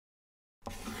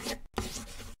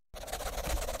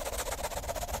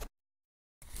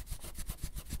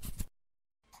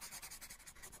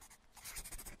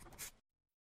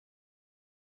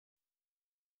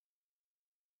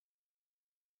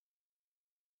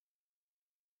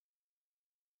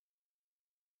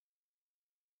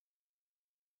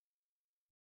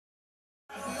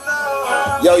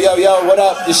Yo, yo, yo, what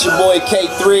up? This your boy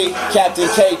K3, Captain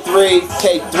K3,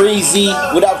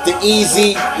 K3Z, without the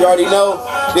Easy. You already know.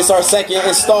 This our second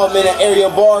installment of AIRE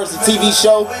BARz, the TV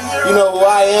show. You know who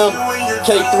I am,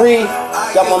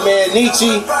 K3. Got my man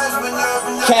Nietzsche,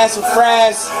 Castle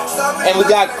Fraz, and we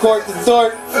got Court the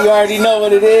Dork. You already know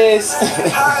what it is.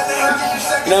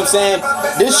 You know what I'm saying?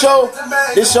 This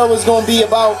show is going to be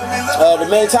about, the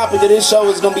main topic of this show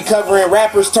is going to be covering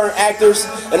rappers turned actors,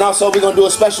 and also we're going to do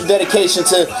a special dedication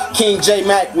to King J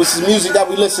Mac with his music that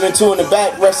we listening to in the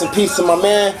back. Rest in peace to my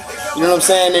man. You know what I'm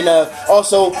saying? And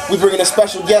also, we bringing a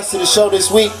special guest to the show this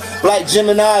week, Black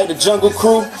Gemini, the Jungle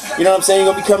Crew. You know what I'm saying?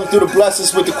 You're going to be coming through to bless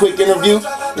us with a quick interview. You know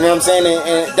what I'm saying?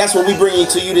 And that's what we bringing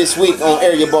to you this week on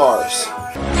AIRE BARz.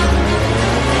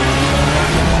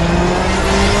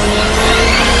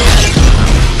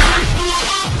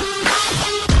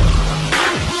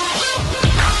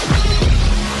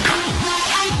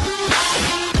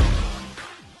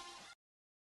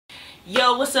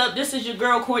 Yo, what's up? This is your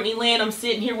girl Courtney Lynn. I'm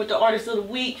sitting here with the artist of the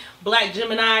week, Black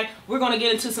Gemini. We're going to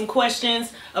get into some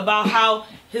questions about how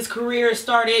his career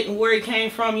started and where he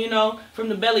came from, you know, from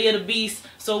the belly of the beast.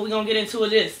 So we're going to get into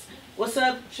this. What's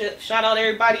up? Shout out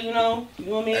everybody, you know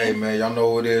what I mean? Hey man, y'all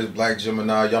know who it is, Black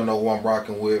Gemini. Y'all know who I'm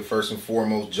rocking with. First and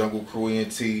foremost, Jungle Crew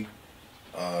ENT.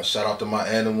 Shout out to my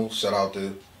animals. Shout out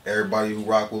to everybody who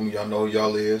rock with me. Y'all know who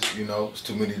y'all is. You know, it's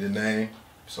too many to name.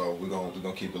 So we're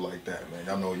gonna keep it like that, man.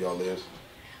 Y'all know who y'all is.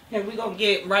 Yeah, we're gonna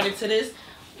get right into this.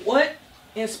 What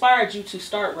inspired you to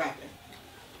start rapping?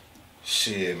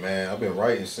 Shit, man, I've been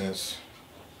writing since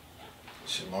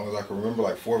as long as I can remember,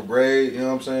 like 4th grade. You know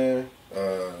what I'm saying?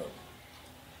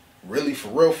 Really, for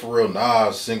real,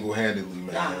 Nas single-handedly,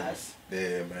 man. Nas.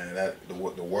 Yeah, man. That the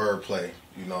wordplay,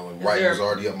 you know, and writing was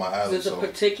already up my alley. Is there a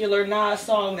particular Nas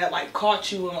song that like caught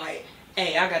you and like,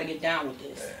 hey, I gotta get down with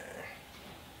this? Man.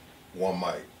 One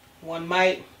Mic. One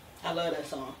Mic. I love that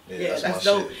song. Yeah, that's my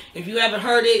dope. shit. If you haven't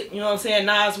heard it, you know what I'm saying,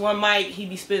 Nas One Mic, he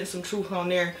be spitting some truth on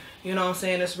there. You know what I'm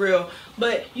saying? It's real.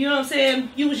 But, you know what I'm saying,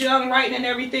 you was young writing and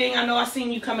everything. I know I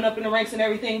seen you coming up in the ranks and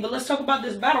everything. But let's talk about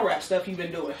this battle rap stuff you've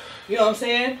been doing. You know what I'm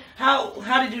saying?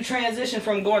 How did you transition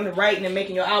from going to writing and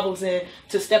making your albums and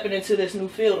to stepping into this new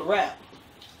field of rap?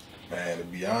 Man, to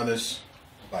be honest,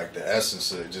 like the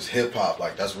essence of just hip hop,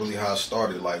 like that's really how it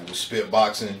started. Like with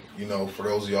spitboxing, you know, for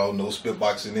those of y'all who know what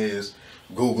spitboxing is,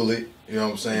 Google it, you know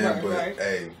what I'm saying? Right.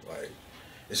 Hey, like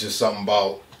it's just something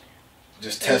about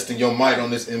just testing your might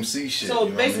on this MC shit. So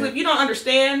you know basically, if you don't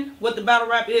understand what the battle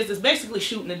rap is, it's basically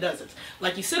shooting the dozens.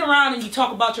 Like you sit around and you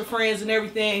talk about your friends and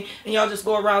everything, and y'all just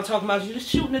go around talking about you just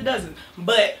shooting a dozen,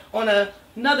 but on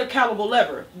another caliber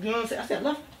level. You know what I'm saying? I said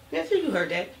left. Yeah, you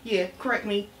heard that. Yeah, correct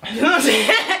me. You know what I'm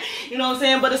saying? You know what I'm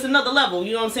saying? But it's another level.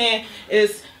 You know what I'm saying?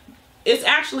 It's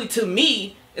actually, to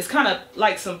me, it's kind of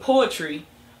like some poetry,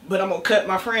 but I'm going to cut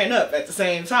my friend up at the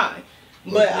same time.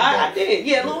 But I did.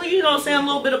 Yeah, you know what I'm saying? A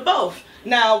little bit of both.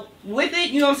 Now, with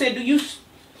it, you know what I'm saying? Do you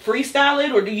freestyle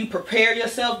it or do you prepare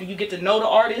yourself? Do you get to know the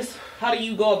artist? How do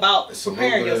you go about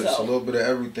preparing yourself? It's a little bit of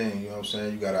everything. You know what I'm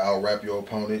saying? You got to out-rap your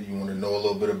opponent. You want to know a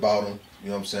little bit about him. You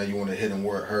know what I'm saying? You want to hit him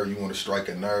where it hurt. You want to strike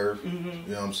a nerve. You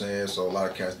know what I'm saying? So a lot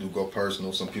of cats do go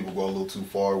personal. Some people go a little too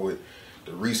far with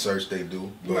the research they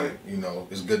do. But, you know,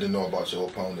 it's good to know about your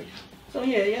opponent. So,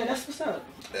 yeah, that's what's up.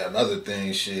 Another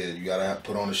thing, shit, you got to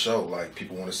put on a show. Like,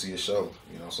 people want to see a show.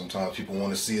 You know, sometimes people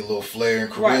want to see a little flair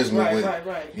and charisma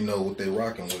with, you know, what they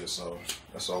rocking with. So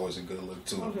that's always a good look,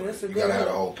 too. Okay, that's a you good got to have look.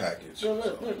 the whole package. Good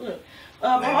look, look.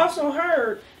 I also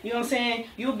heard, you know what I'm saying,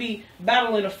 you'll be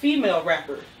battling a female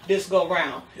rapper this go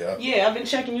round. Yeah, I've been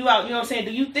checking you out. You know what I'm saying?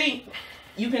 Do you think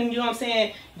you can, you know what I'm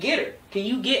saying, get her? Can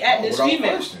you get at this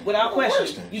female? Without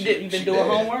question. You've been doing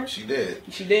homework? She did.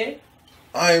 She did?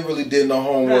 I ain't really did no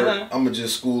homework. I'ma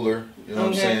just school her. You know what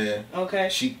I'm saying? Okay.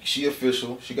 She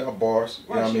official. She got bars.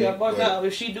 You know what I mean? Got bars. Now,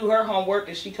 if she do her homework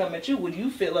and she come at you, would you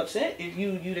feel upset if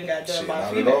you done got done by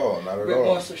a female? Not at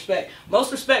all.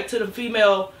 Most respect to the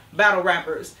female battle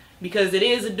rappers, because it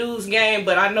is a dude's game,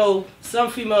 but I know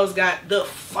some females got the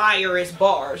firest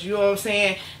bars. You know what I'm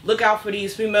saying? Look out for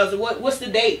these females. What's the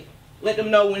date? Let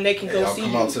them know when they can go see you.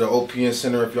 Y'all come out to the OPN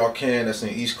Center if y'all can. That's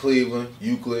in East Cleveland,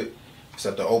 Euclid. It's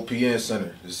at the OPN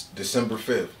Center. It's December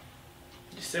 5th.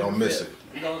 Don't miss it.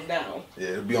 It goes down. Yeah,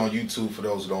 it'll be on YouTube for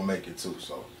those who don't make it too.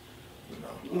 So, you know.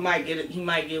 He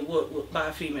might get whooped by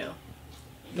a female.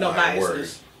 No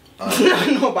bias.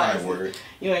 No bias.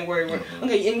 You ain't worried.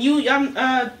 Okay, and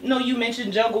I know you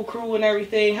mentioned Jungle Crew and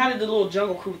everything. How did the little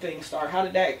Jungle Crew thing start? How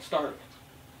did that start?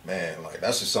 Man, like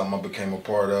that's just something I became a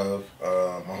part of.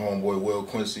 My homeboy Will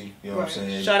Quincy, you know what I'm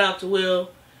saying? Shout out to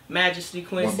Will. Majesty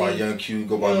Quincy. Went by Young Q,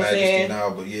 go by Majesty now.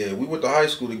 But yeah, we went to high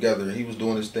school together. He was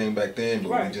doing his thing back then,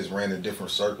 but we just ran in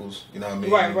different circles. You know what I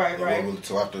mean? Right. Really,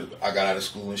 until after I got out of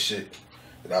school and shit,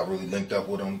 that I really linked up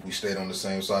with him. We stayed on the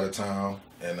same side of town,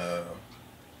 and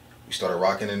we started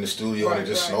rocking in the studio, and it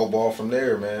just snowballed from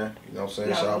there, man. You know what I'm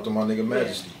saying? Shout out to my nigga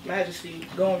Majesty. Majesty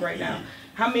going right now.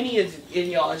 How many is in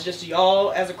y'all? Is just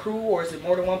y'all as a crew, or is it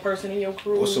more than one person in your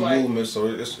crew? Well, it's a movement, so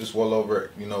it's well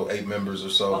over 8 members or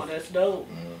so. Oh, that's dope.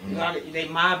 They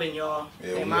mobbing y'all.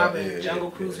 Yeah, they mobbing.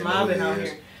 Jungle Crew's mobbing out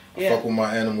here. I fuck with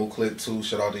my Animal Clique too.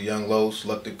 Shout out to Young Los,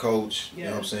 Luck the Coach. You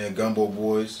know what I'm saying? Gumbo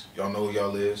Boys. Y'all know who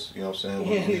y'all is. You know what I'm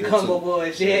saying? Yeah, Gumbo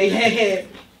Boys. Yeah.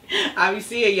 I be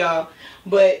seeing y'all.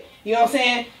 But, you know what I'm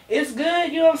saying? It's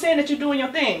good, you know what I'm saying, that you're doing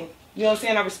your thing. You know what I'm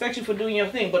saying? I respect you for doing your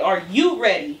thing. But are you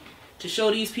ready to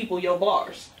show these people your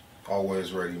bars?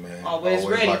 Always ready, man. Always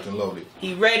ready. Locked and loaded.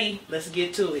 He ready. Let's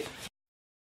get to it.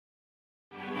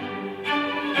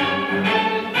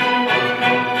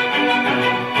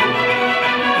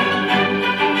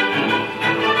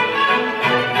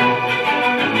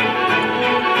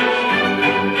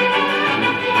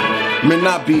 Man,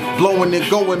 I be blowing and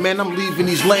going, man, I'm leaving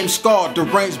these lame scarred.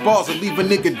 Deranged bars that leave a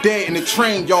nigga dead in the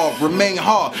train yard. Remain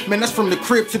hard, man, that's from the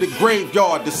crib to the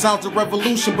graveyard. The sounds of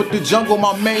revolution, but the jungle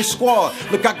my main squad.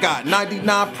 Look, I got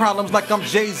 99 problems like I'm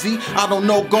Jay-Z. I don't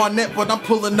know Garnett, but I'm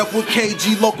pulling up with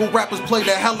KG. Local rappers play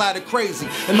the hell out of crazy.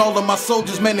 And all of my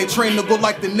soldiers, man, they train to go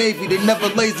like the Navy. They never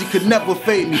lazy, could never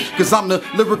fade me. Cause I'm the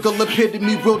lyrical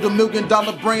epitome, wield $1 million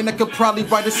brain that could probably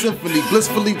write a symphony.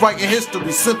 Blissfully writing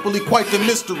history, simply quite the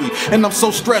mystery. And I'm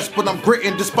so stressed, but I'm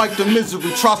gritting despite the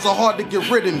misery. Try so hard to get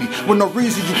rid of me, with no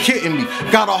reason, you kidding me.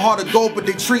 Got a heart of gold, but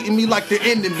they treating me like the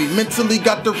enemy. Mentally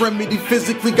got the remedy,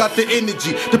 physically got the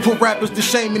energy to put rappers to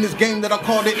shame in this game that I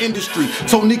call the industry.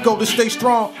 Told Nico to stay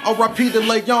strong, R.I.P. to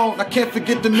Leon. I can't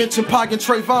forget to mention Pie and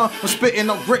Trayvon. I'm spitting,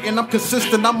 I'm gritting, I'm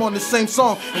consistent, I'm on the same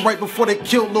song. And right before they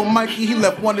killed Lil Mikey, he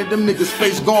left one of them niggas'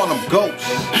 face gone, I'm ghost.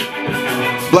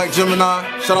 Black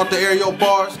Gemini, shout out to AIRE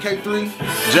BARz, K3,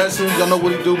 Jetsonz, y'all know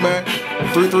what he do, man.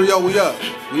 330, we up,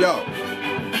 we out.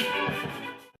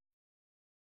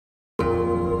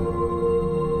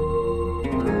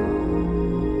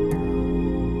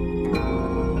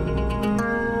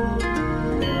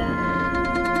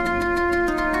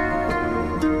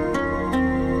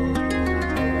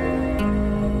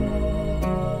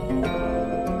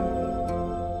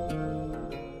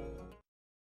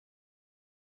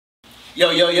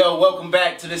 Yo, welcome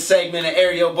back to this segment of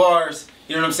AIRE BARz.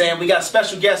 You know what I'm saying? We got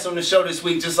special guests on the show this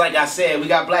week, just like I said. We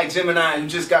got Black Gemini, who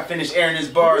just got finished airing his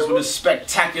bars with a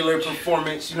spectacular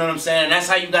performance. You know what I'm saying? And that's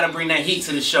how you got to bring that heat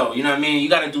to the show. You know what I mean? You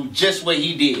got to do just what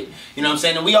he did. You know what I'm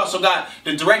saying? And we also got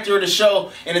the director of the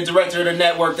show and the director of the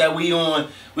network that we on.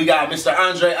 We got Mr.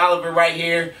 Andre Oliver right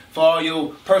here for all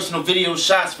your personal video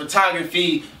shots,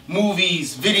 photography,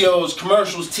 movies, videos,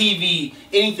 commercials, TV,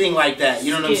 anything like that.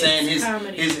 You know what I'm saying?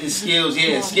 His skills,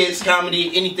 skits,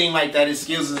 comedy, anything like that. His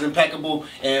skills is impeccable,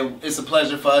 and it's a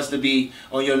pleasure for us to be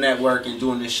on your network and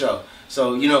doing this show.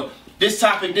 So, you know, this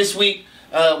topic this week,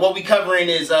 what we covering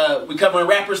is we covering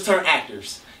rappers turned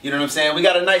actors. You know what I'm saying? We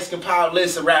got a nice compiled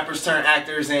list of rappers turned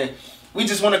actors, and we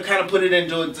just want to kind of put it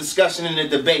into a discussion and a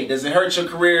debate. Does it hurt your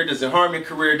career? Does it harm your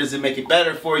career? Does it make it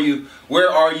better for you? Where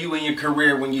are you in your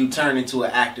career when you turn into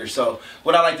an actor? So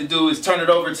what I like to do is turn it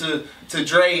over to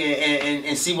Dre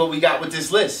and see what we got with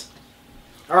this list.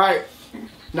 All right.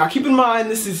 Now keep in mind,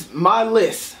 this is my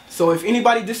list. So if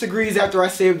anybody disagrees after I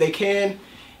say if they can,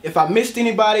 if I missed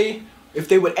anybody, if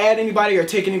they would add anybody or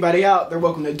take anybody out, they're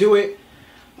welcome to do it.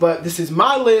 But this is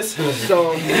my list,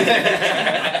 so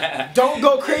don't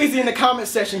go crazy in the comment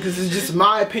section because it's just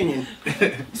my opinion.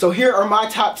 So here are my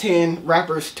top 10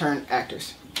 rappers turned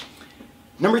actors.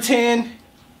 Number 10,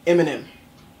 Eminem.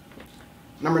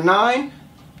 Number 9,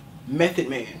 Method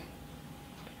Man.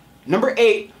 Number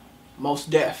 8, Mos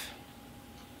Def.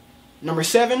 Number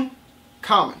 7,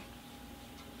 Common.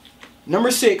 Number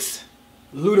 6,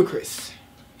 Ludacris.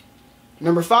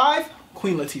 Number 5,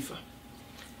 Queen Latifah.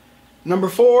 Number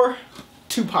 4,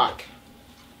 Tupac.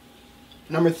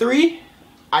 Number 3,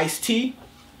 Ice-T.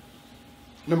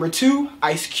 Number 2,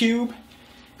 Ice Cube.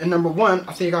 And number 1,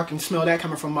 I think I can smell that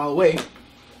coming from a mile away,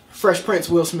 Fresh Prince,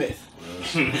 Will Smith.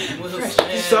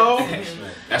 So,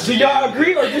 do y'all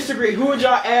agree or disagree? Who would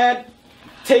y'all add,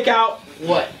 take out,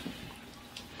 what?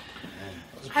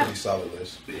 That's a pretty solid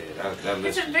list. Yeah, that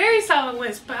list. It's a very solid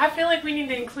list, but I feel like we need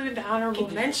to include the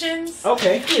honorable mentions.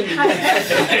 Okay.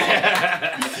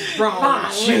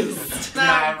 Wrong.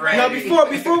 Now,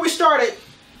 before we started,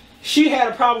 she had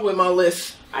a problem with my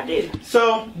list. I did.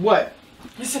 So, what?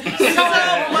 So,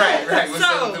 right. What's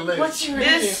up with the list? What's your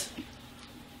This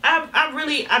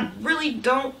I really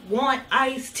don't want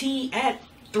Ice-T at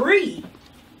 3.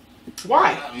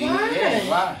 Why?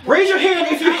 Why? Raise your hand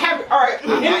if you have. All right.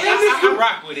 I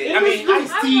rock with it. I mean,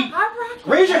 Ice-T.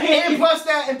 Raise your hand. And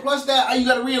plus that, you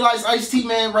gotta realize Ice-T,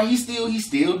 man, right? He's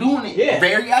still doing it. Yeah.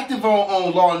 Very active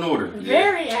on Law and Order.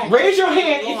 Very active. Raise your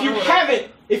hand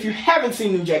if you haven't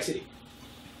seen New Jack City.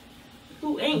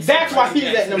 Who ain't? That's why he's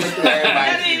at number 3.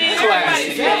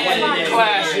 Classic.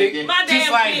 My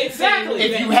damn kid. Exactly.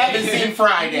 If you haven't seen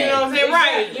Friday, You know what I'm saying?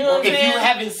 Right. You know what I'm if saying? you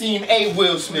haven't seen a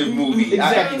Will Smith movie, I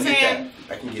Exactly. can get that.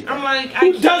 I can get that. I'm like,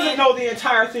 Who doesn't know the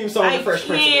entire theme song of Fresh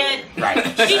Prince? Right.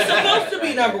 He's supposed to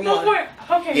be number No, 1. where,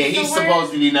 okay. Yeah, he's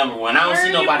supposed to be number 1. I don't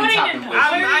see nobody topping Will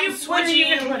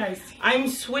Smith. I'm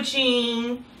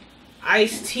switching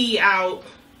Ice-T out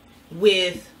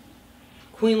with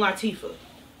Queen Latifah.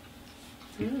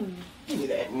 Give me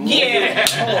that. Yeah.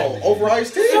 Oh, over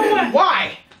Ice-T?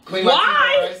 Why? Queen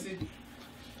Why? Latifah, Ice-T.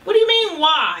 What do you mean,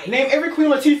 why? Name every Queen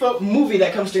Latifah movie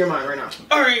that comes to your mind right now.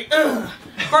 All right.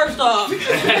 First off, you know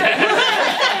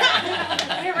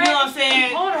what I'm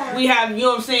saying? Hold on. We have, you know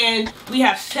what I'm saying? We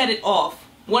have Set It Off.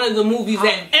 One of the movies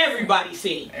that everybody's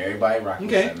seen. Everybody rocking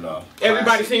Okay. Set It Off.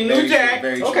 Everybody seen New Jack.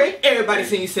 Okay. Everybody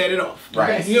seen Set It Off.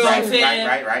 Right. You know what I'm saying?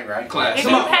 Right. Classic.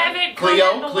 If you haven't,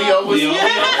 Cleo was Cleo. Cleo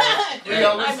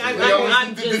I'm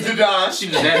was just- the Don. She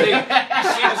was that nigga.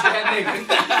 She was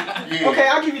that nigga. Yeah. Okay,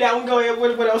 I'll give you that one. Go ahead.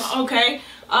 What else? Okay.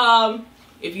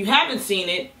 If you haven't seen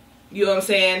it, you know what I'm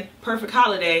saying? Perfect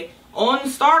Holiday on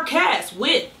Star Cast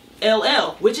with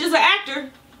LL, which is an actor.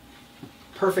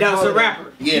 Perfect. That was a Holiday.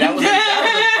 rapper. Yeah, that was a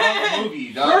fun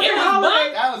movie, dog. Perfect It was Holiday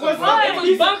bump. That was a was fun fun. It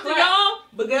was bumped to y'all,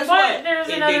 but guess But what? there's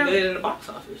It another- did good in the box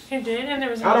office. It did, and there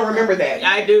was. I don't remember that.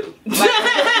 I do.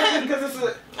 Because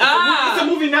it's a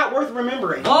movie not worth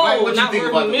remembering. Oh, Mike, what you not think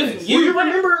worth about the missing. list? You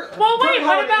remember? Well, wait. Perfect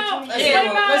What Holiday about? in Let's 2018. hear,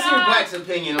 What about? let's hear Black's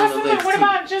opinion on the list, What too.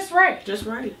 about Just Right? Just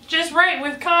right. Just Right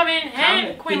with Common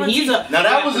and Queen He's Latifah. a Now,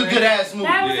 that was a good-ass movie.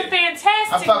 That was a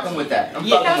fantastic. I'm fucking with that. I'm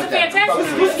Yeah, fucking That was a with that. I'm fantastic.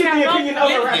 fucking with Let's get the opinion of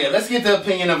a rapper. that. Yeah, let's get the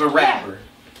opinion of a rapper.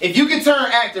 If you could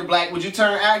turn actor, Black, would you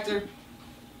turn actor?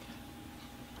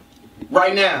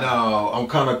 Right now. No, I'm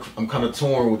kind of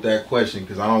torn with that question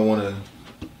because I don't want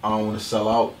to sell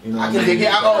out. You know, what I I can mean? dig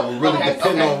it. It would really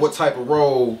depend on what type of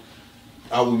role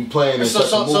I would be playing in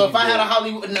such a movie. So if I had a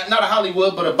Hollywood, not a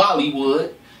Hollywood, but a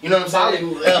Bollywood, you know what I'm saying?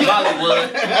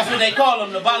 Bollywood. That's what they call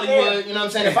them, the Bollywood. You know what I'm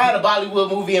saying? If I had a Bollywood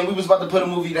movie and we was about to put a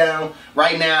movie down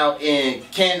right now in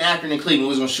Canton, Akron, and Cleveland, we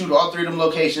was gonna shoot all 3 of them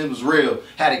locations. It was real.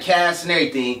 Had a cast and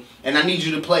everything, and I need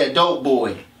you to play a dope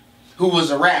boy who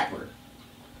was a rapper.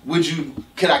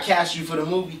 Could I cast you for the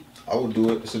movie? I would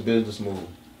do it. It's a business move.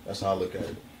 That's how I look at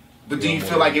it. But do you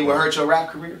feel like it would hurt your rap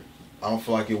career? I don't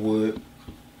feel like it would.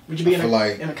 Would you be in I feel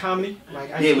like- a comedy? Like,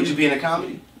 Yeah, would you be in a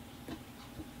comedy?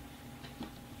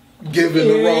 Given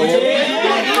the role.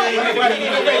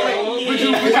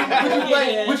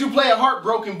 Would you play a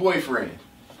heartbroken boyfriend?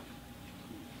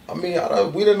 I mean,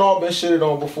 we done all been shitted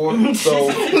on before, so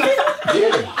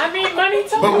yeah. I mean, money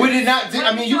talks. But would it not?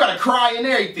 I mean, you gotta cry and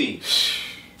everything.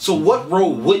 So what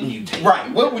role wouldn't you take?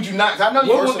 Right. What would you not? I know you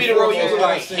What would would be the role you First would and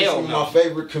like? foremost, Hell some of no. my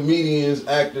favorite comedians,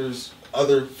 actors,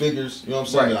 other figures, you know what I'm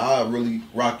saying, Right. that I really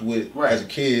rocked with as a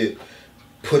kid,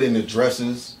 put in the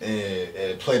dresses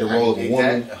and play the role of a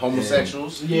woman.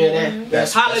 Homosexuals. Yeah,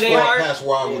 That's Holiday where, Heart. that's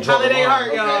where I would draw Holiday the line. Heart,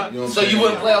 y'all. You know what I'm So saying? you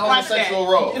wouldn't play a Watch homosexual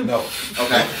that. role? No.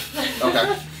 Okay.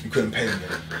 Okay. You couldn't pay me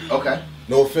that. Okay.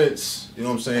 No offense, you know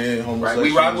what I'm saying? Right. Homosexuals.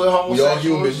 We rock with We all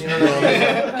homosexuals. human, you know what I mean?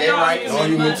 Okay, right. All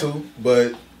human too,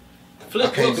 but Flip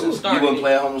I can't Wilson do it. You started wouldn't it.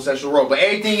 play a homosexual role, but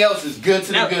everything else is good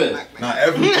to the good. not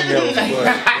everything else. But, you know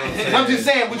what I'm just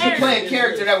saying, would you play a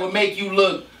character that would make you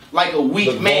look like a weak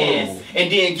Look man, vulnerable.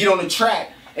 and then get on the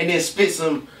track and then spit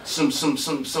some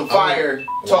fire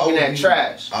talking that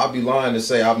trash? I'll be lying to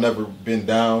say I've never been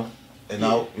down and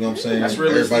out. You know what I'm saying? That's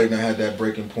realistic. Everybody done had that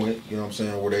breaking point. You know what I'm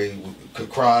saying? Where they could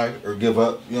cry or give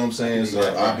up. You know what I'm saying? So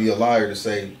Right, right. I'd be a liar to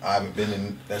say I haven't been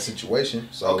in that situation.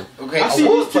 So Okay. I see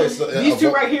would play these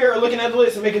two right here are looking at the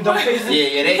list and making dumb faces.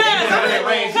 Yeah, they come in that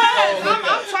range.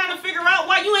 I'm trying to figure out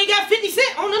why you ain't got 50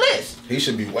 Cent on the list. he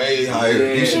should be way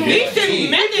higher. He should be. He like should be,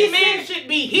 10. Method Man should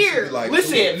be here. like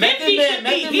Listen, 10. Method Method Man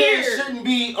Man should be here. shouldn't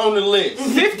be on the list.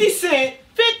 50 Cent.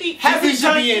 50. Happy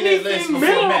should be in that list anything before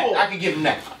memorable. Matt. I could give him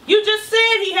that. You just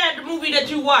said he had the movie that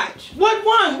you watched. What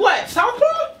one? What?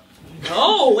 Southpaw?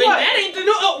 No, and What? that ain't the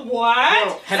new. What?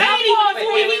 Have That ain't even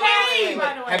the movie we By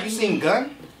the made. way. Have you seen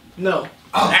Gun? No.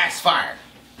 Oh, that's fire.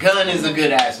 Gun is a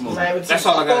good ass movie. I haven't That's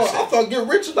seen all I gotta I say. thought Get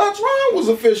Rich or Die Trying was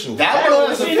official. That I one don't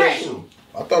was see that. official.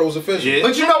 I thought it was official. Yeah.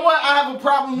 But you know what? I have a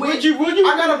problem with. Would you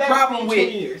I got a that problem in with.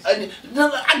 20 years?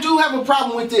 I do have a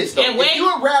problem with this though. And wait. If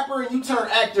you're a rapper and you turn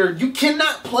actor, you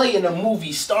cannot play in a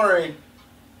movie starring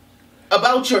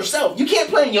about yourself. You can't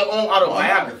play in your own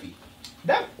autobiography.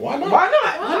 Why not? Why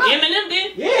not? Eminem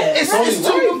did. Yeah. It's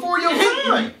too before your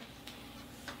time.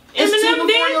 It's too Eminem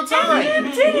before your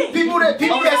time. did. People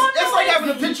that's like having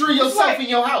a picture of yourself in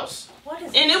your house. What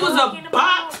is And it was a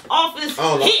box office I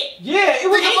don't know. hit. Yeah, it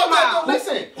was Think about that though.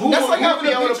 Listen, that's like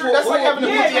having a picture. That's like having a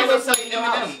picture of yourself in your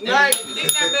house. Like, ding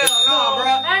that bell. No, bro.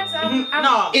 That's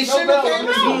No. It shouldn't have came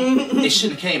out. It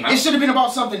should have came out. It should have been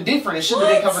about something different. It shouldn't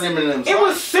have been covering Eminem's It life.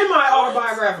 was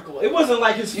semi-autobiographical. It wasn't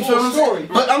like his You feel what full I'm saying? story.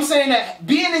 But I'm saying that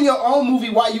being in your own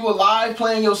movie while you alive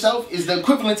playing yourself is the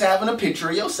equivalent to having a picture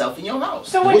of yourself in your house.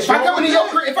 So wait, If I come into your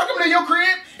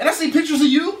crib and I see pictures of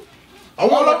you, I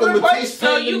want like the All over the place. Matisse So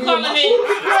thing you to me calling on my it- phone.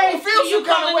 I don't feel So you some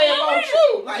kind of calling way it- about you.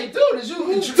 Like, dude, is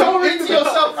you into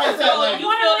yourself like that? So Like, you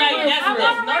feel like I'm that's gonna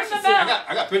ring the narcissism. bell.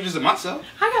 I got pictures of myself.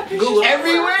 I got pictures.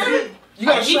 everywhere? You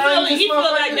gotta He shine this feel like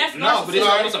motherfucker? that's No, but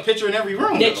narcissism. it's a picture in every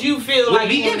room. That you feel like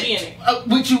me you in be in it. it.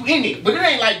 With you in it, but it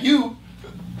ain't like you.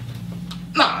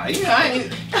 Nah, yeah, I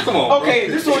ain't. Come on, Okay,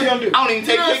 bro. this is what we're gonna do. I don't even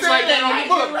take You know what pics I'm like that saying? on the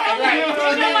book.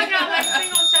 You know, like a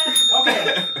single shot. Okay.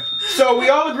 So we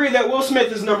all agree that Will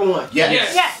Smith is number one.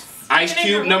 Yes. Yes. Ice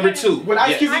Cube number 2. With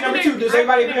Ice Cube Yes. is number 2, does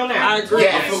everybody agree on that? I agree.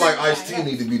 Yes. I feel like Ice-T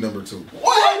need to be number 2. No.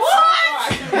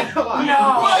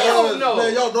 No.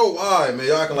 Man, y'all know why, man.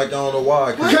 Y'all acting like y'all don't know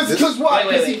why. Because why?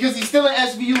 Wait, wait, Because he's still in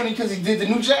SVU and because he did the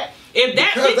new Jack. If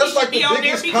that Because bitch that's should like be the on there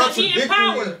biggest because he empowered.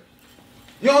 contradictory.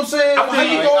 You know what I'm saying? All right, How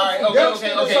you all go right, from okay,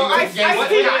 gangster okay, So okay.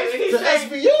 Ice-T to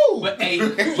SVU? But hey,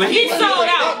 He sold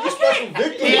out. You special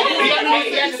victim. he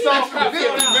had the song Cop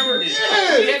Killer. Remember this? He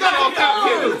had the song Cop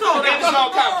Killer. Sold He had the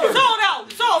song Cop Killer. Sold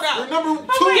out. You're number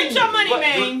 2. Get your money,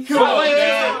 man.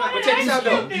 But check this out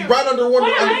though. You right under one,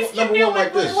 number one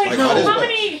like this. Like how this How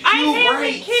way.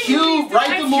 many? Cube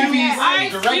write the movies,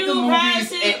 Ice direct the Cube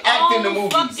has movies, his and act in the own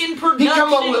movies. fucking He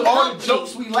come up with all the production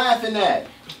jokes we laughing at.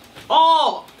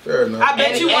 Oh, Fair enough. I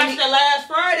bet And you he- watched the last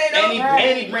Friday And he, though.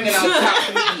 and he bringing out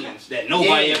top comedians that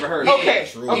nobody Yeah. ever heard of. Okay,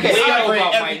 True. He okay. way I over bring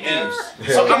about everything. Mike Epps.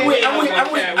 So Yeah. I'm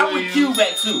with Cube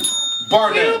at 2.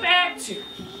 Bar Cube none. at 2.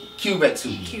 Cube at 2.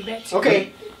 Cube at 2.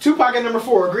 Okay, Tupac at number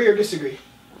 4, agree or disagree?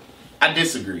 I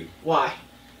disagree. Why?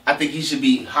 I think he should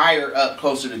be higher up,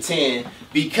 closer to 10,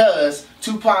 because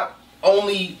Tupac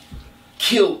only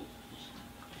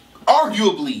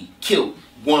arguably killed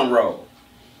one role.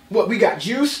 What, we got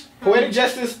Juice, Poetic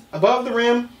Justice, Above the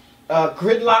Rim,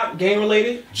 Gridlock, Game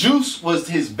Related. Juice was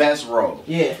his best role.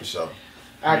 Yeah, For sure.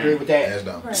 I agree with that. Hands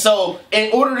down. Right. So,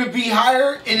 in order to be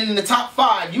higher and in the top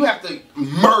 5, you have to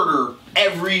murder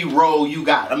every role you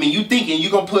got. I mean, you thinking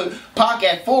you're going to put Pac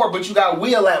at 4, but you got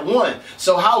Will at 1.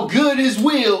 So, how good is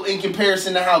Will in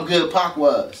comparison to how good Pac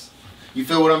was? You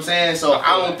feel what I'm saying? So,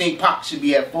 I don't think Pac should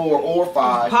be at 4 or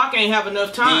 5. Pac ain't have enough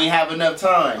He time. didn't have enough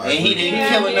time. I And he agree. didn't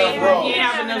kill enough He roles. didn't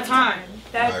have enough time. I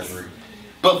That's agree.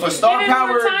 But for star Given more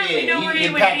power, time, we know where he he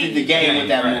would impacted be. the game with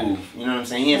that Right. move. You know what I'm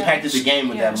saying? He impacted the game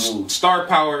with that move. Star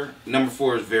Power number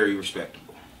 4 is very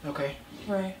respectable. Okay.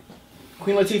 right.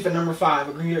 Queen Latifah, number 5,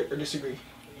 agree or disagree?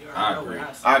 I agree.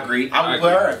 I agree. I would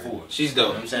put her at 4. She's You know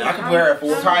dope. what I'm saying? I could put her at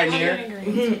 4.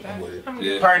 Pioneer. I'm with it.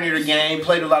 Yeah. Pioneer the game,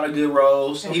 played a lot of good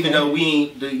roles. Even though we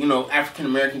ain't, the African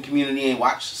American community ain't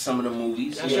watched some of the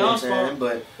movies. That's You know what I'm y'all's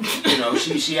saying?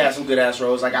 But she had some good ass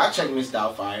roles. Like I checked Miss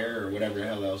Doubtfire or whatever the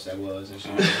hell else that was. And she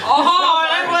Oh,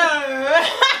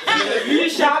 that Beauty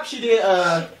Shop, she did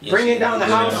Bringing Down the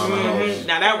House. was.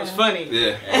 Now that was funny.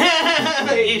 Yeah.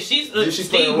 And she's Did she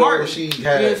play a Steve role Martin. where she You know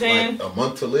what I'm had saying? like a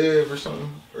month to live or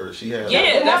something? Or she had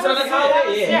Yeah, that's what I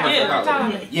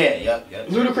call it. Yeah. yep.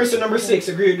 Ludacris at number 6,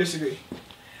 agree or disagree?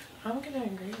 I'm gonna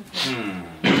agree with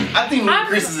that. I think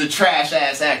Chris is a trash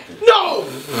ass actor. No!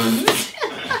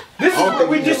 This is don't where think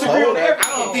we he's disagree on a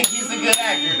everything. I don't think he's a good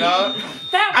actor, dog.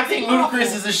 That I was think awful.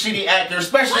 Ludacris is a shitty actor,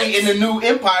 especially in the new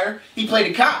Empire. He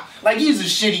played a cop. Like he's a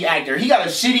shitty actor. He got a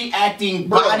shitty acting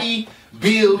body,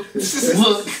 build,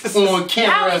 look on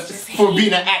camera for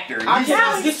being an actor. I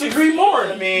cannot disagree more.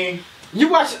 I mean, You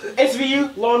watch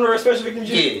SVU, Law and Order Special Victims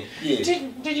Unit? yeah.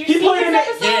 Did you He see played in his that.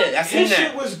 episode? Yeah, I seen His shit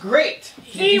that. was great.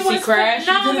 He you see was Crash? He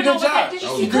did a phenomenal good with that. job. Did That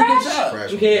you was see a good Crash?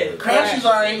 job. Yeah. Crash is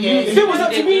alright. If Yeah. it was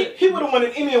up to me, he would have won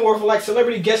an Emmy Award for like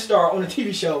celebrity guest star on a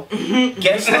TV show.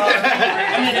 Guess what?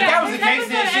 I mean, if that was the That case, was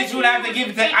then good. shit, you would have to give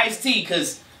it to Ice-T,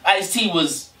 because Ice-T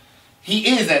he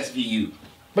is SVU.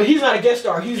 But he's not a guest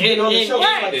star. He's been on the show.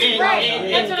 Right, like right.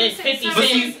 That's what I'm And saying. 50 But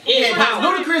see, Cent yeah, is but power.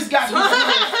 Ludacris got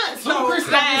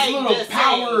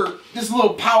this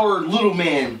little power, little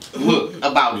man look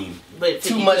about him. But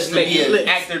too much to be an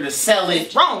actor to sell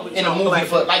it in a movie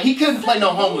for. Like he couldn't play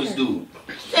no homeless dude.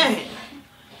 Dang.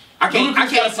 I can't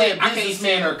play a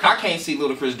businessman or I can't see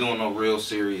Ludacris doing no real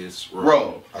serious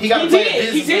role. He got to play a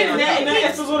businessman. He did in that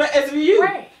episode of SVU.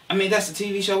 Right. I mean, that's a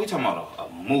TV show. We talking about a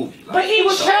movie. Like, But he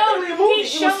movie.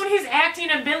 showed his acting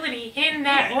ability in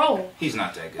that role. He's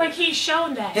not that good. Like he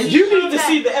showed that. You need to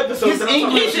see the episode. His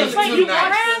English is like too you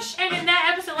nice. watch, and in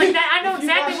that episode, like that, I know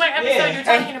exactly what episode you're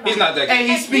talking about. He's not that good. And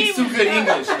he speaks too good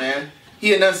English, man.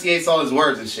 He enunciates all his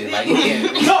words and shit. Like he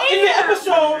can't. No, in the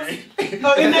episode. You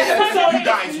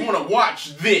guys want to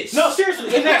watch this? No,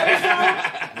 seriously. In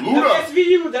that episode of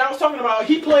SVU that I was talking about,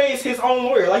 he plays his own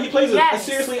lawyer. Like he plays a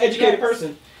seriously educated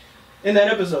person in that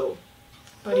episode.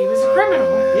 But he was a criminal.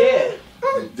 Yeah.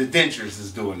 The dentures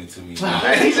is doing it to me.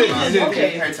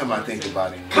 Okay. Every time I think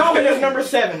about him. Common is number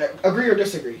 7. Agree or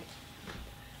disagree?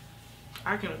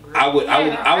 I can agree. I would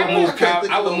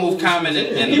move Common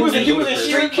and he was in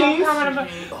Street Kings.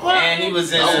 And he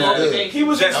was in he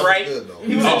was Just Right.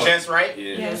 He was in Just Right.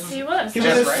 Yes, he was. He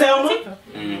was in Selma.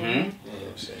 Mm-hmm.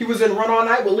 He was in Run All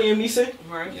Night with Liam Neeson.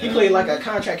 Right. He played like a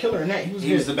contract killer in that.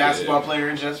 He was the basketball player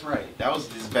in Just Right. That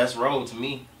was his best role to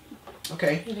me.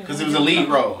 Okay. Because it was a lead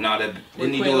role. No,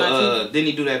 didn't he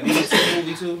do that BET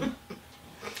movie too?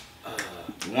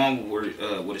 The one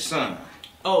with his son.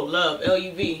 Oh, Love,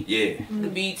 L-U-V. Yeah. The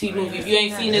BET movie. If you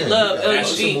ain't seen it, Love,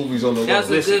 L-U-V. That's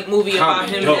a good movie about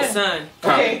him and his son.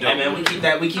 Okay. Hey man, we keep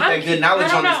that good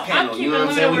knowledge on this panel. You know what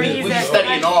I'm saying? We be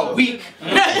studying all week. You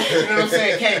know what I'm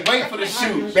saying? Can't wait for the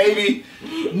shoot, baby.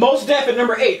 Most Def at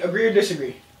number 8. Agree or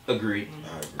disagree? Agree.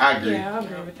 I agree. Yeah, I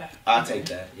agree with that. I'll take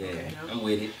that. Yeah, I'm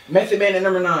with it. Method Man at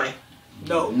number 9.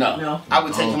 No. I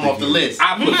would take him off the list.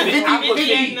 I put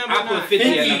 50 at number 9.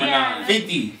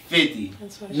 50.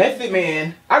 Method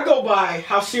Man, I go by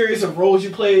how serious of roles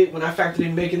you played when I factored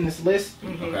in making this list.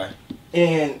 Okay.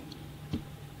 And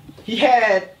he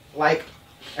had like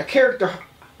a character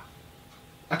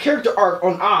arc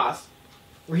on Oz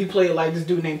where he played like this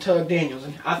dude named Tug Daniels,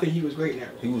 and I think he was great in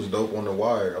that role. He was dope on The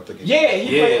Wire. I think. He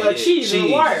played like Cheese in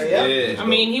The Wire. Yeah. I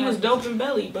mean, he was dope in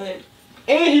Belly, but.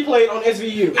 And he played on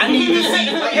SVU. I need to see.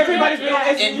 Like everybody's been on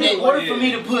SVU. In order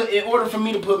for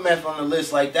me to put Meth on the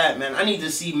list like that, man, I need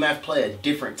to see Meth play a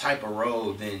different type of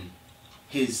role than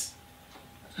his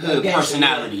hood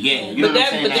personality. Yeah, you know what I'm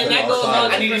saying? But then that goes on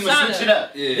to I need him to persona. switch it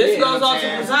up. This goes on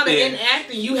to persona. In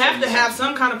acting, you have to have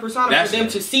some kind of persona for them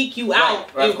to seek you out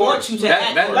and want you to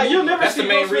act. Like you'll never That's see the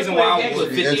main reason why I would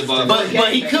put 50 above.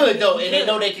 But he could though, and they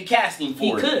know they could cast him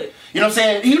for it. He could. You know what I'm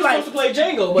saying? He was supposed to play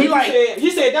Django, but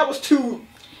he said that was too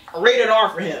rated R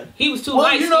for him. He was too well,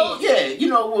 light skinned. you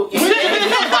know, if he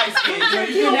was light skinned,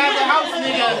 you didn't have the house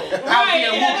nigga out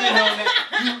here whooping on that.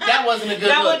 That wasn't a good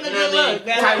That look. wasn't a good look.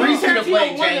 Tyrese could have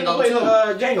played Django too.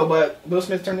 Django, but Will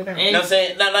Smith turned it down. You know what I'm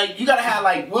saying? Now, like, you gotta have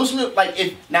like Will Smith. Like,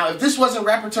 if this wasn't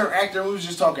rapper turned actor, we was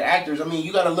just talking actors. I mean,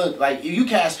 you gotta look like if you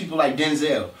cast people like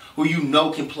Denzel, who you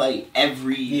know can play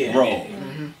every role.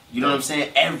 Mm-hmm. You know what I'm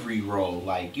saying? Every role.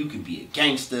 Like, you could be a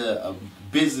gangster, a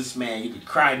businessman, you could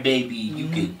cry baby, you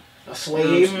could a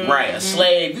slave, right? A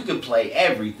slave. You could play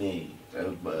everything.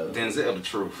 Denzel, the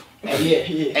truth.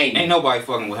 Ain't nobody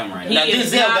fucking with him right now. Now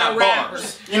Denzel got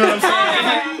bars. You know what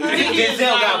I'm saying?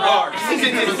 Denzel got bars.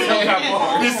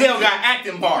 Denzel got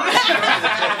acting bars. He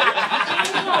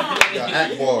got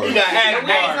act bars. He got act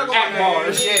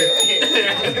bars.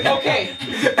 Yeah. Okay.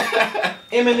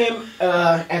 Eminem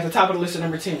at the top of the list at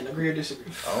number 10. Agree or disagree?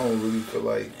 I don't really feel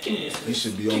like he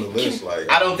should be on the list. Like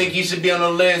I don't think he should be on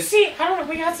the list. See, I don't know.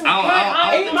 We got some good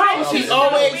honorable mentions. He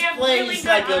always We have plays really good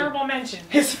like honorable mention.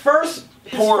 His first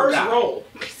role.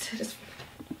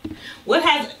 What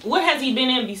has he been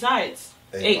in besides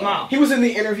 8 Mile? He was in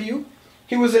The Interview.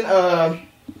 He was in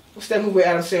what's that movie with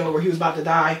Adam Sandler where he was about to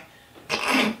die?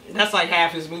 That's like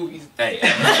half his movies. Hey.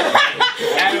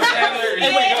 Adam Sandler is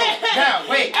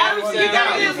Wait. Adam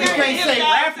Sandler You can't say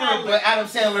rapper, but Adam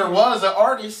Sandler was an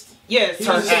artist. Yes,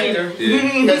 Turned actor.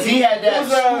 Because he had that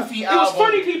spoofy album.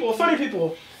 It was funny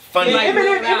people. Funny. Like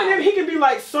Eminem, he can be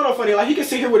like sort of funny. Like he can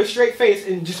sit here with a straight face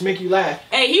and just make you laugh.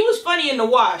 Hey, he was funny in The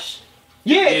Wash.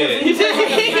 Yeah. He got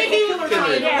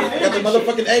the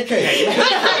motherfucking AK.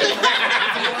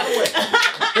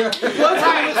 One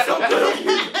time it's so good.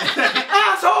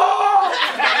 Asshole!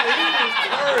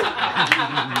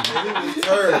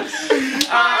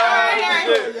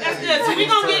 That's good. So we're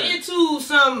going to get into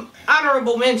some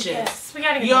honorable mentions. Yes, we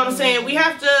gotta get You know what I'm saying? We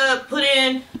have to put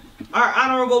in our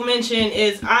honorable mention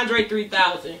is Andre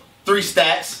 3000. 3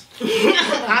 stacks. He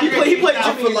played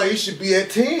I feel like he should be at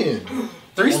 10.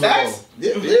 3 stacks?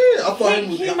 Yeah. I thought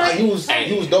he was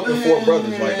dope in 4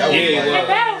 Brothers. Like that was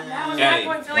That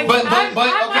was my point. Like, but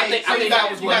okay, think you that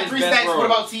was got 3 stacks. What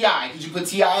about T.I.? Could you put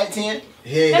T.I. at 10?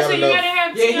 He ain't That's got what you gotta enough.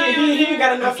 have. Yeah, he ain't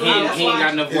got enough. He ain't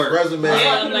got enough His work. resume.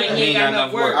 Yeah, I'm like, he ain't got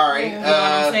enough work. All right. You know what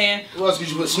I'm saying? Who else could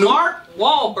you put? Snoop? Mark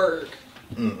Wahlberg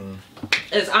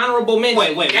as honorable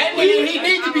mention. Wait. That nigga, he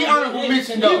need to be honorable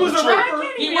mention though. He was a rapper.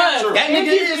 He was. That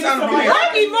nigga is honorable mention.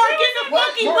 Rocky Mark in the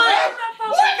fucking butt.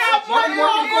 Check out Mark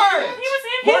Wahlberg. He was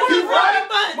in Marky his Mark in the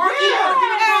butt.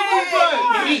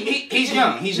 He's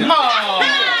young. He's young. Oh,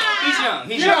 He's young.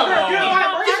 He's yo,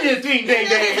 young. give me a ding dang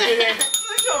dang.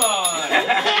 Come on.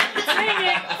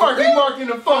 Marky Mark in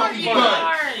the funky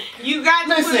butt. You got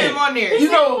to put him on there.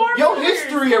 You know, your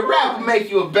history of rap will make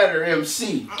you a better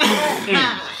MC.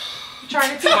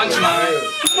 Trying to Punchline.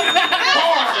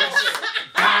 Bars.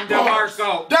 Don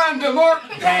DeMarco. Don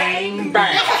DeMarco. Bang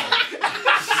bang.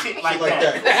 Shit like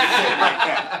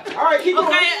that. All right, keep going.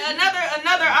 Okay,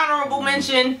 another honorable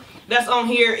mention that's on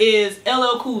here is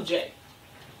LL Cool J.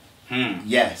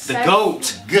 Yes. The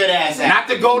GOAT. Good ass actor. Not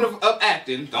the GOAT of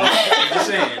acting. I'm just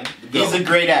saying. He's a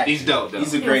great actor. He's dope though.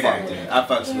 He's a great actor. I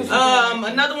fucks with him.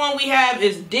 Another one we have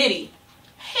is Diddy.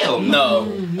 Hell no.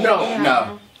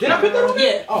 No. Did I put that on?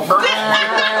 Yeah. Oh.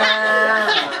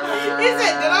 He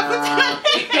said, did I put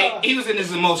that? He was in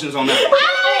his emotions on that.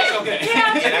 It's okay.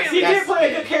 He did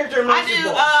play a good character in I Monsters do.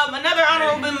 Ball. Another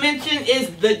honorable mention is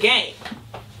The Game.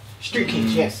 Street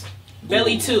Kings, yes.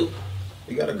 Belly 2.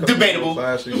 He got a couple Debatable.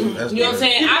 last season. That's You know what I'm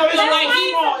saying? I feel like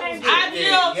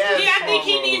I think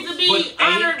he needs to be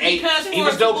honored because he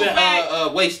was dope in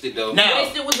fact, Wasted though.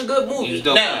 Wasted was a good movie. He was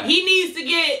dope. Now. He needs to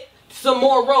get some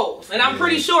more roles, and I'm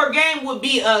pretty sure Game would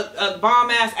be a bomb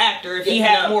ass actor if he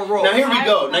had more roles. Now here we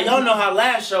go. Now y'all know how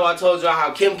last show I told y'all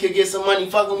how Kim could get some money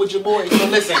fucking with your boy. So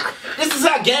listen, this is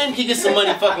how Game can get some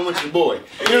money fucking with your boy.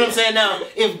 You know what I'm saying? Now,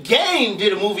 if Game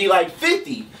did a movie like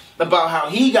 50 about how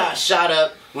he got shot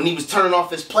up when he was turning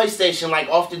off his PlayStation, like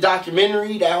off the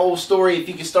documentary, that whole story, if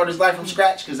he could start his life from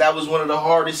scratch, because that was one of the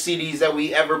hardest CDs that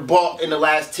we ever bought in the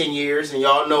last 10 years, and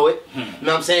y'all know it. You know what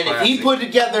I'm saying? If he put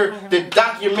together the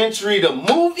documentary, the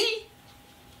movie,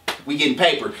 we getting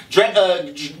paper.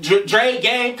 Dre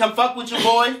Game, come fuck with your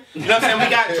boy. You know what I'm saying? We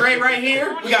got Dre right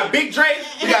here. We got Big Dre.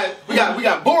 We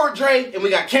got Board Dre, and we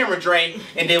got Camera Dre,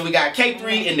 and then we got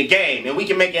K3 in the game, and we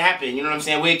can make it happen. You know what I'm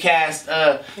saying? We cast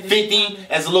 50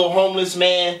 as a little homeless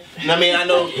man. You know what I mean? I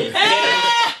know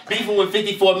beefing with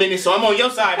 50 for a minute, so I'm on your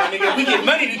side, my nigga. We get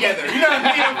money together. You know what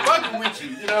I mean? I'm fucking with you.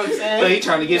 You know what I'm saying? So he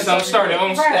trying to get something started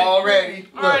on already.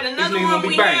 All right, another one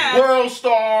we have. World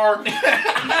star.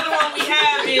 Another one we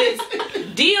have is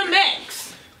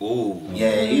DMX. Ooh.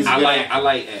 Yeah, he's I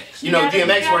like X. You know,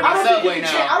 DMX working I don't think Subway he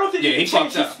can now. I don't think Yeah, he he can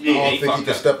fucked change up. his- I don't think he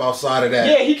can step outside of that.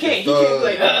 Yeah, he can't. He can't be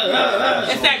like,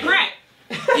 It's that crack.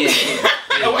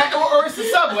 Or it's the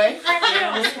Subway. I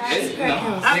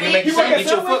mean, Get work at you a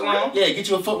Subway, foot long. Yeah, get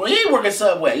you a foot long. He ain't working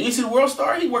Subway. You see the World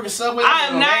Star? He working Subway. I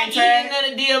am not eating tag. none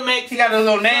of DMX. He got a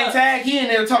little name tag. He in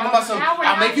there talking about some.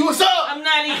 I'll make you a sub. I'm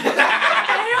not eating.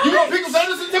 You want pickles,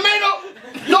 onions, and tomato?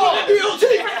 Dog,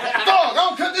 dog,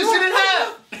 don't cut this shit in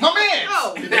half. My man.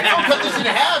 No. Don't cut this shit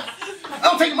in half. I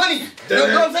don't take money. You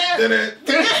know what I'm saying?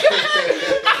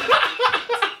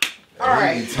 all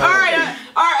right. All right.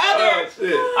 Our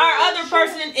other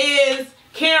person is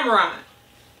Cameron.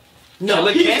 No,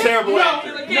 he's a terrible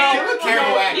actor. No,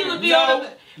 terrible actor. He would be on.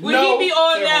 Would he be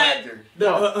on that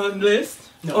list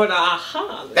or the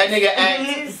aha list? That nigga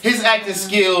acts. His acting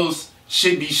skills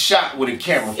should be shot with a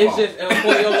camera phone. It's just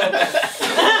Pollo Loco.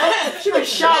 She was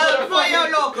shot with a Pollo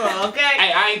Loco, okay?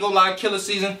 Hey, I ain't gonna lie, Killer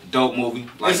Season, dope movie.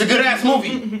 It's a good ass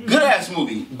movie. Good ass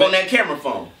movie on that camera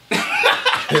phone. Good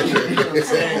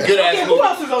ass Who movie.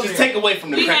 else is on Just there? take away from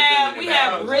the We credibility.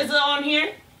 have RZA on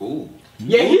here. Ooh.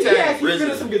 Yeah, he's Wu-Tang, good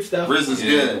at some good stuff. RZA's good.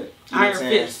 You know what Iron I'm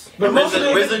saying? Fist. But most of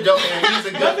RZA dope, and he's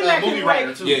a nothing that good movie can writer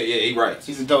write. too. Yeah, he writes.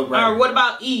 He's a dope All right, writer. what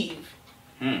about Eve?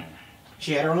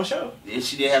 She had her own show. Yeah,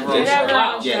 she did have her own She did have her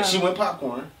show. own Yeah, show. she went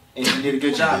popcorn, and she did a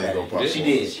good job at it. She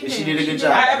did. She did a good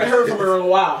job. I haven't heard from her in a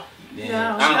while.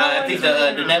 Yeah. I think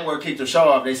the network kicked her show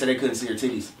off. They said they couldn't see her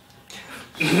titties.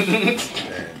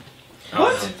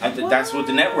 What? That's what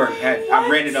the network had. I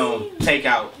read it on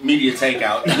Media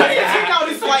Takeout. Takeout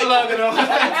is like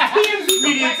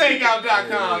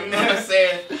MediaTakeout.com. You know what I'm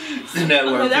saying? It's the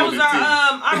network. Okay, that was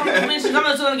our honorable mentions. I'm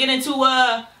just gonna get into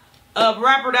a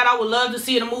rapper that I would love to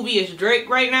see in a movie is Drake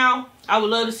right now. I would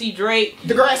love to see Drake.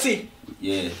 Degrassi.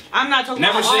 Yeah. I'm not talking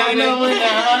Never about seen all it. of them.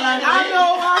 I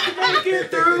know I can make it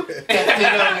through.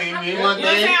 You know what I'm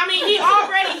saying? I mean,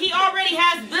 he already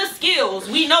has the skills.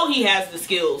 We know he has the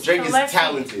skills. Drake is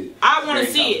talented. I want to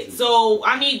Very see it. talented. So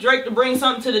I need Drake to bring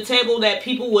something to the table that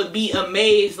people would be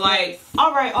amazed. Like,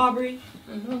 all right, Aubrey,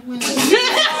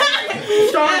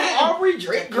 Starring Aubrey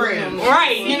Drake Graham.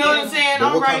 Right, you know what I'm saying?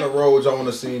 But what kind of role would y'all want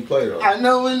to see him play though? I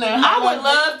know in there. I would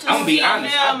love to I'm gonna see be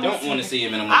honest. him. I don't want to see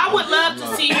him in a movie. I would love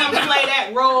to see him play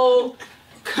that role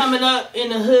coming up in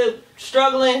the hood,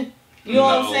 struggling. You know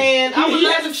what I'm saying? I would He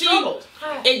love hasn't to see. struggled.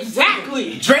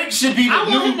 Exactly. Drake should be the I want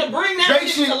new. him to bring that Drake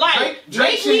shit should- to life.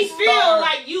 Drake Make me should feel star-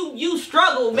 like you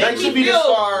struggle. Make Drake me should be feel. the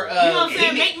star. You know what I'm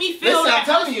saying? Make me feel Listen, that. I'm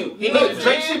telling you. You know what I'm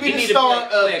Drake saying? should be He the need to star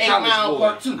play of a 8 college Mile boy.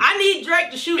 Part 2. I need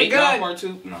Drake to shoot a 8 Mile gun. Part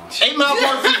 2? No. 8 Mile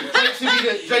Part 2.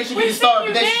 Drake should be the star,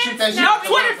 but they should shoot that shit. No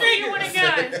Twitter With a fingers.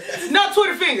 gun. No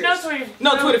Twitter fingers. No Twitter.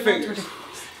 No Twitter fingers.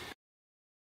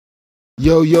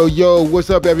 Yo, yo, yo, what's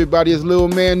up, everybody? It's Lil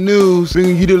Man News,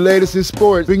 bringing you the latest in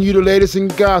sports, bringing you the latest in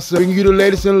gossip, bringing you the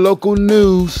latest in local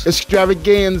news,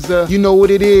 extravaganza, you know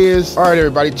what it is. All right,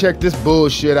 everybody, check this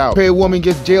bullshit out. Pay a woman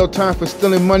gets jail time for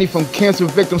stealing money from cancer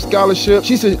victim scholarship.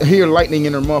 She should hear lightning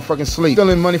in her motherfucking sleep.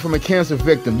 Stealing money from a cancer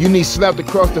victim. You need slapped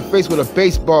across the face with a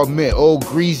baseball mitt. Old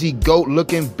greasy,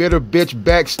 goat-looking, bitter bitch,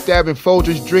 backstabbing,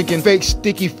 Folgers drinking, fake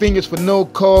sticky fingers for no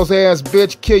cause ass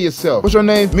bitch. Kill yourself. What's your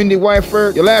name? Mindy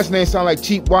Wyford? Your last name sound like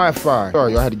cheap Wi-Fi.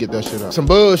 Sorry, y'all had to get that shit up. Some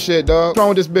bullshit, dog. What's wrong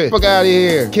with this bitch? Fuck out of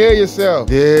here. Kill yourself.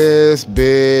 This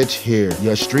bitch here.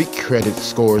 Your street credit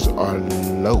scores are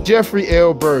low. Jeffrey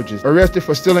L. Burgess arrested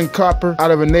for stealing copper out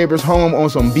of a neighbor's home on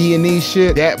some B&E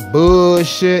shit. That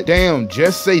bullshit. Damn,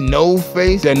 just say no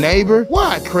face. The neighbor?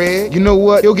 Why, Craig? You know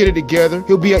what? He'll get it together.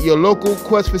 He'll be at your local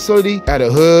Quest facility at a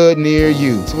hood near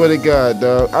you. Swear to God,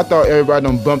 dog. I thought everybody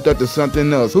done bumped up to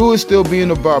something else. Who is still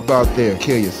being a bop out there?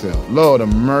 Kill yourself. Lord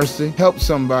of mercy. Help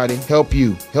somebody. Help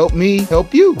you. Help me.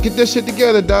 Help you. Get this shit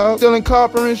together, dog. Stealing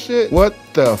copper and shit. What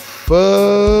the fuck?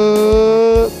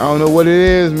 I don't know what it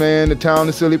is, man. The town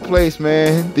is a silly place,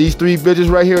 man. These three bitches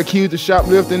right here accused of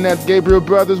shoplifting at Gabriel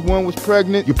Brothers. One was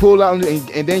pregnant. You pull out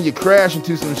and then you crash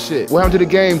into some shit. What happened to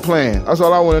the game plan? That's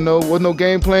all I want to know. Was no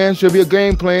game plan? Should be a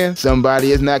game plan.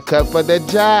 Somebody is not cut for the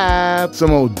job.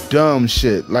 Some old dumb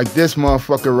shit like this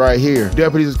motherfucker right here.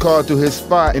 Deputies is called to his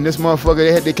spot, and this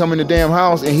motherfucker, they come in the damn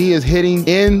house, and he is hitting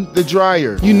in the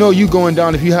dryer. You know you going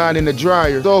down if you hide in the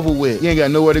dryer. It's over with. You ain't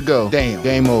got nowhere to go. Damn.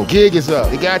 Game over. Gig is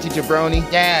up. They got you, jabroni.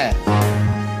 Yeah.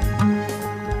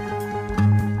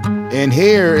 And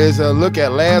here is a look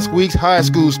at last week's high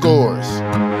school scores.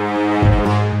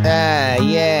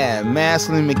 Yeah,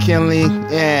 Maslin, McKinley,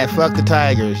 yeah, fuck the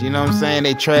Tigers. You know what I'm saying?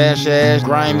 They trash ass,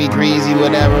 grimy, greasy,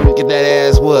 whatever. Get that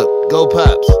ass whooped. Go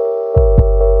Pups.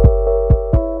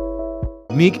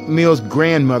 Meek Mill's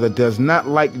grandmother does not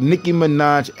like Nicki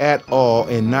Minaj at all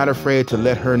and not afraid to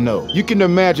let her know. You can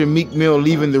imagine Meek Mill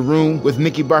leaving the room with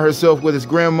Nicki by herself with his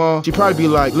grandma. She'd probably be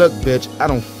like, look bitch, I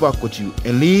don't fuck with you.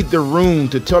 And leave the room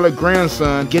to tell her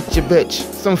grandson, get your bitch.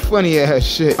 Some funny ass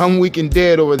shit. I'm weak and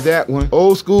dead over that one.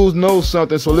 Old schools know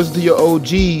something, so listen to your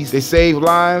OGs. They save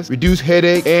lives, reduce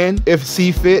headache, and if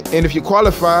see fit, and if you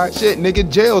qualify, shit nigga,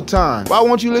 jail time. Why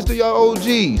won't you listen to your OGs?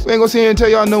 We ain't gonna sit here and tell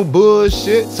y'all no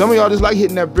bullshit. Some of y'all just like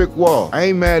hitting that brick wall. I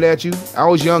ain't mad at you. I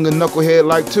was young and knucklehead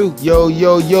like too. Yo,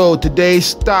 yo, yo, today's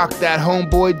stock, that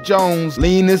homeboy Jones.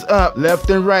 Lean this up, left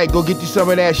and right. Go get you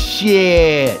some of that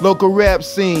shit. Local rap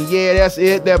scene, yeah, that's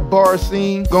it. That bar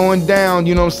scene going down,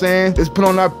 you know what I'm saying? Let's put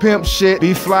on our pimp shit.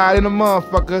 Be fly in a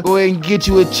motherfucker. Go ahead and get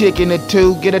you a chicken or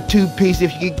two. Get a 2-piece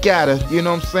if you gotta. You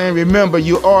know what I'm saying? Remember,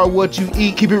 you are what you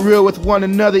eat. Keep it real with one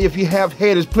another. If you have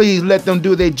haters, please let them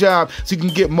do their job so you can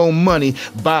get more money.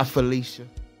 Bye, Felicia.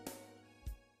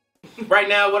 Right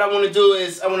now, what I want to do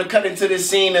is I want to cut into this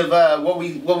scene of what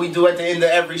we do at the end of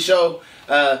every show.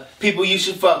 People you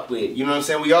should fuck with. You know what I'm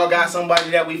saying? We all got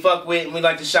somebody that we fuck with, and we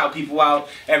like to shout people out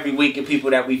every week and people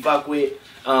that we fuck with.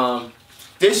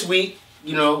 This week,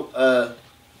 you know,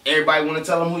 everybody want to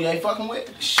tell them who you ain't fucking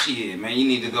with? Shit, man, you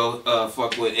need to go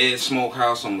fuck with Ed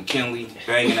Smokehouse on McKinley,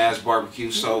 banging ass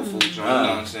barbecue soul food joint. You know what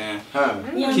I'm saying?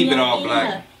 Keep it all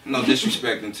black. No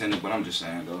disrespect intended, but I'm just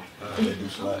saying though.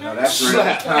 No, that's real.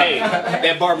 Hey,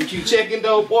 that barbecue chicken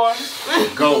though, boy.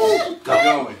 Going.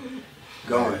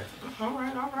 All right.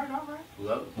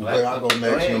 But I'll go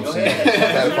next, you know what I'm saying?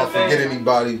 If I forget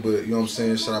anybody, but you know what I'm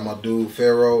saying? Shout out my dude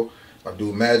Pharaoh, my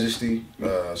dude Majesty,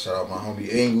 shout out my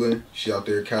homie England. She out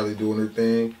there in Cali doing her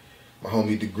thing. My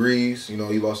homie Degrees, you know,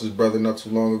 he lost his brother not too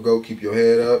long ago. Keep your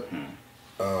head up.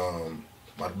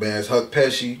 My man's Huck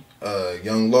Pesci,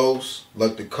 Young Los,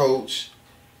 Luck the Coach.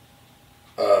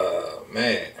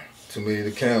 Man, too many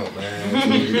to count, man. Too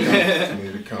many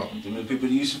to count. Too many people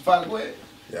that you should fuck with.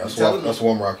 Yeah, that's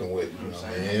what I'm rocking with. You know what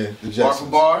I'm saying? The Bar for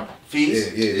bar,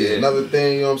 feast. Yeah. Another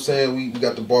thing, you know what I'm saying? We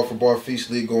got the Bar for Bar Feast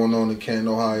League going on in Canton,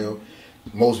 Ohio.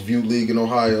 most viewed league in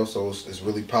Ohio, so it's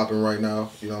really popping right now.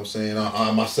 You know what I'm saying?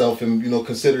 I myself am,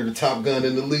 considered the top gun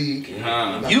in the league.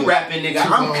 You rapping, nigga.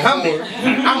 I'm coming.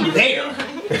 I'm there.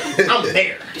 I'm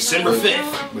there. December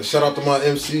 5th. But shout out to my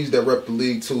MCs that rep the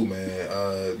league too,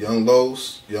 man. Young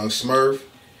Los, Young Smurf,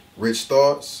 Rich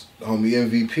Thoughts, the homie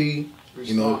MVP.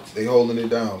 They holding it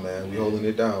down, man. We holding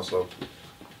it down, so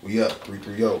we up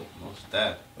 3-3-0. What's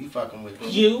that? We fucking with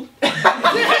you. Fuck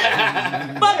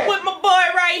with my boy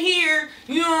right here.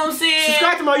 You know what I'm saying?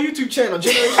 Subscribe to my YouTube channel,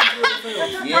 Generation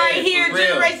Zero. Yeah, right here,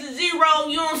 Generation Zero.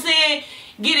 You know what I'm saying?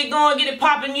 Get it going, get it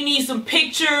popping. You need some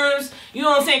pictures. You know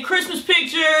what I'm saying? Christmas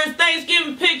pictures,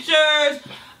 Thanksgiving pictures.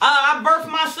 I birthed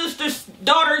my sister's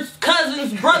daughter's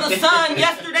cousin's brother's son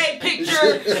yesterday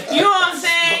picture. You know what I'm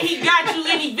saying? He got you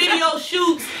any video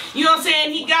shoots. You know what I'm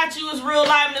saying? He got you his real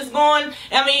liveness going.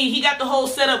 I mean, he got the whole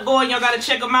setup going. Y'all got to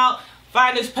check him out.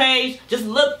 Find his page. Just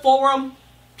look for him.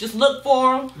 Just look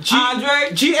for him. Andre.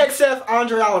 GXF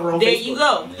Andre Oliver on there Facebook. You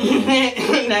go.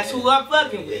 That's who I'm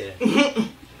fucking with.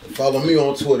 Follow me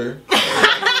on Twitter.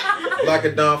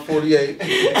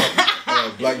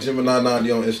 Blackadon48. Black Gemini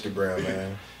 90 on Instagram,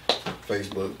 man.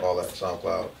 Facebook, all that,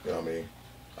 SoundCloud. You know what I mean?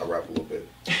 I rap a little bit.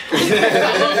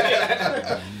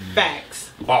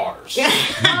 Facts. Bars.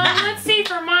 Let's see,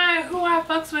 for who I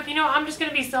fucks with, I'm just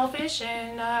gonna be selfish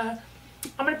and I'm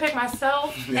gonna pick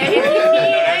myself. And if you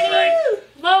need any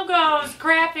logos,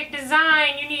 graphic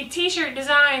design, you need t-shirt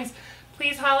designs,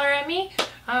 please holler at me.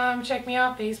 Check me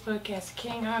out, Facebook as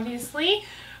King, obviously.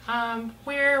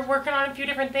 We're working on a few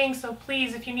different things, so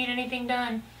please, if you need anything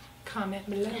done, comment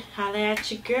below. Holla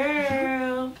at your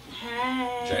girl.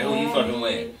 Hey. Jay, who you fucking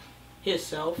with?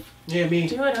 Himself. Yeah, me.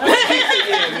 Do it up.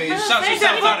 Yeah, man. Shout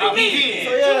yourself out again.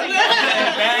 So,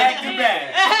 yeah. Back to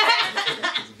back.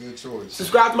 It's a good choice.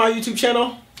 Subscribe to my YouTube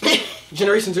channel,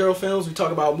 Generation Zero Films. We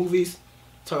talk about movies,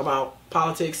 talk about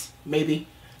politics, maybe.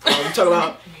 We talk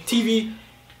about TV,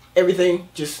 everything.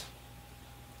 Just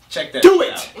check that. Do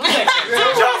it. Out.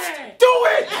 Just do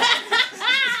it.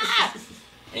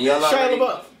 And y'all Shia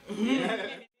LaBeouf.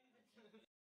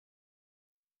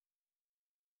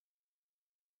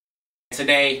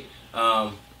 Today,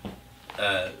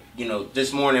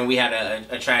 this morning we had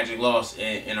a tragic loss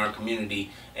in our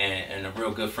community, and a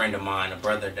real good friend of mine, a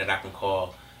brother that I can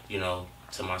call, to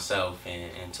myself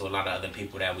and to a lot of other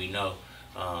people that we know,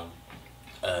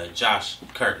 Josh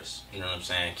Curtis, you know what I'm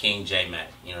saying, King J-Mac,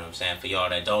 you know what I'm saying. For y'all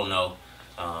that don't know,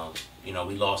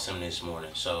 we lost him this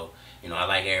morning, so I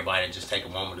like everybody to just take a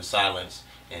moment of silence,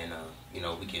 and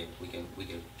we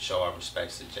can show our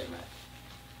respects to J-Mac.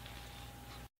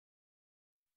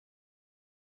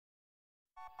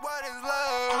 What is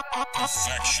love?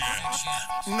 Perfection.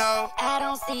 No. I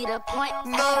don't see the point.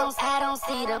 No. I don't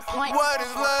see the point. What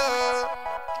is love?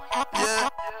 Yeah.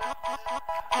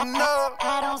 No.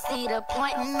 I don't see the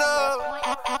point. No.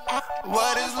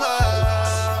 What is love?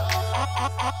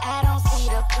 I don't see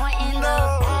the point in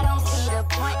love. I don't see the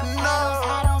point. No.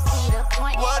 I don't see the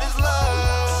point. What is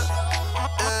love?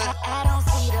 Yeah. I don't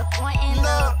see the point in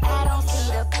love. I don't see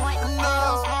the point.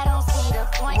 No. I don't see the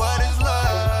point. What is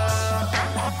love?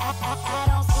 I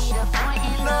don't see the point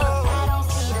in love. I don't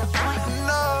see the point.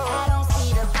 No. I don't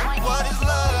see the point. What is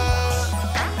love?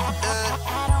 Yeah.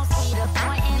 I don't see the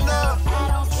point in love. I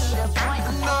don't see the point.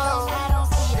 No. I don't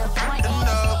see the point.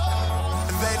 No.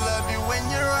 They love you when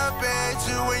you're up, hate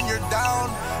you when you're down.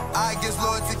 I guess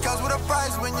loyalty comes with a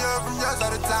price when you're from your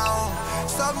side of town.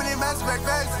 So many Mass Effect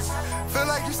faces, feel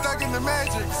like you're stuck in the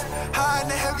Matrix. How in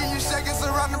the hell can you shake it,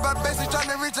 surrounded by basics, trying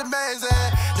to reach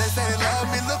amazing? They say they love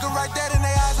me, looking right dead in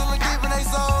their eyes and look deep in their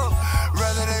soul.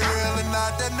 Whether they real or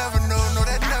not, they never know, no,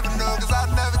 they never know, cause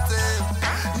I'll never tell.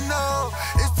 No,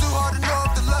 it's too hard to know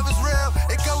if the love is real.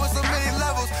 It comes with so many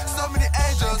levels, so many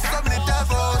angels, so many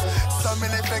devils, so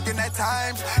many faking at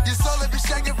times. Your soul will be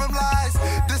shaking from lies.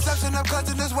 Deception, I'm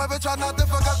clutching this weapon, try not to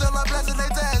fuck up the love blessing they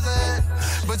dancing.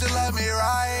 But you love me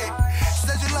right,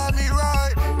 said you love me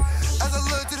right. As I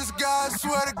look to the sky, I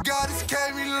swear to God, this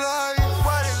gave me life.